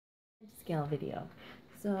Pentascale video.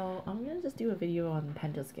 So I'm going to just do a video on the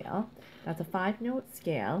Pentascale. That's a 5-note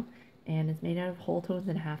scale, and it's made out of whole tones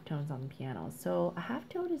and half tones on the piano. So a half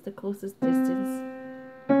tone is the closest distance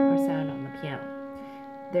or sound on the piano.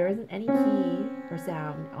 There isn't any key or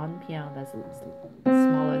sound on the piano that's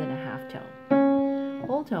smaller than a half tone.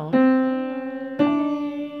 Whole tone,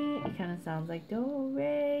 it kind of sounds like do,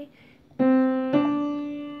 re,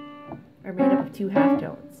 are made up of 2 half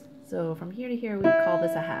tones. So from here to here, we call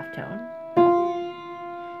this a half tone.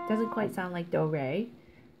 Doesn't quite sound like do, re,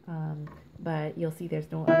 but you'll see there's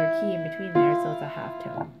no other key in between there, so it's a half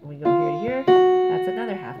tone. When we go here to here, that's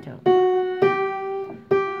another half tone.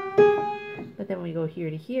 But then when we go here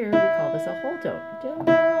to here, we call this a whole tone. Do,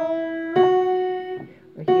 re,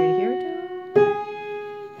 or here to here, do.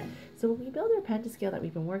 So when we build our pentascale that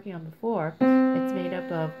we've been working on before, it's made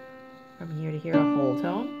up of, from here to here, a whole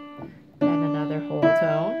tone, then another whole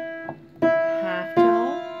tone, half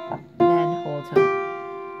tone, then whole tone.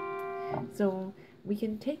 So we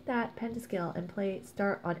can take that pentascale and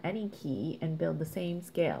start on any key and build the same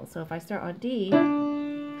scale. So if I start on D,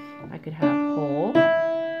 I could have whole,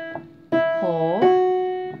 whole,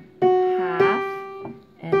 half,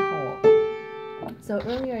 and whole. So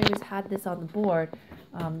earlier I just had this on the board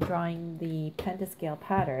drawing the pentascale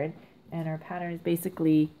pattern, and our pattern is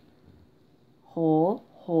basically whole,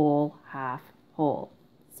 whole, half, whole.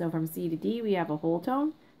 So from C to D we have a whole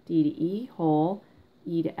tone, D to E, whole,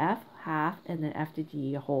 E to F, half, and then F to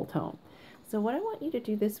G, a whole tone. So what I want you to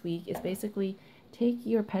do this week is basically take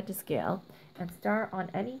your pentascale and start on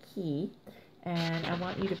any key, and I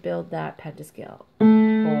want you to build that pentascale.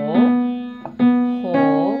 Whole,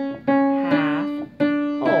 whole, half,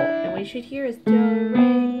 whole. And what you should hear is do, re,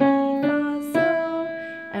 mi, fa, sol.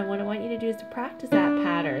 And what I want you to do is to practice that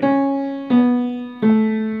pattern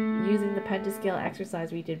using the pentascale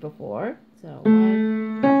exercise we did before. So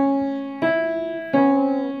 1,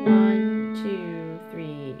 2,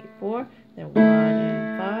 3, 4, then 1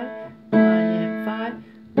 and 5, 1 and 5,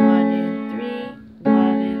 1 and 3, 1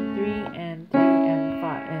 and 3, and 3 and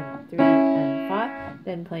 5, and 3 and 5,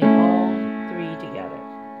 then play all 3 together.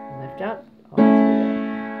 Lift up, all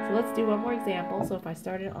together. So let's do one more example. So if I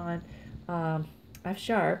started on F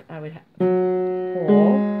sharp, I would have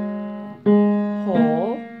whole,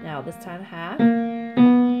 whole, now this time half,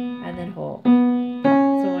 and then whole.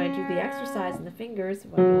 So when I do the exercise in the fingers,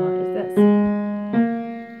 what you want is this.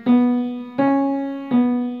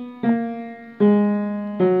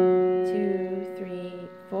 2, 3,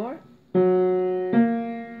 4. 1,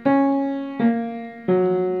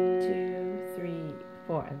 2, 3,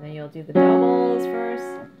 4. And then you'll do the doubles first.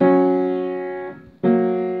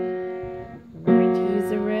 Remembering to use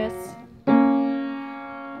the wrist.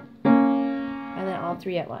 And then all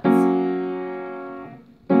 3 at once.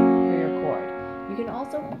 You can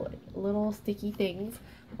also put little sticky things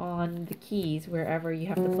on the keys wherever you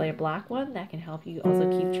have to play a black one. That can help you also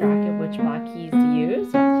keep track of which black keys to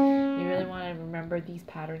use. You really want to remember these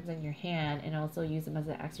patterns in your hand and also use them as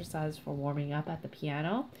an exercise for warming up at the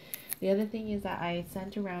piano. The other thing is that I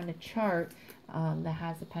sent around a chart that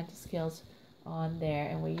has the pentascales on there,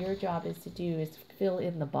 and what your job is to do is fill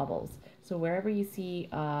in the bubbles. So wherever you see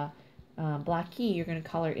a black key, you're going to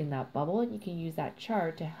color in that bubble, and you can use that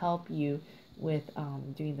chart to help you with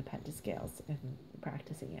doing the pentascales and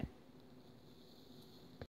practicing it.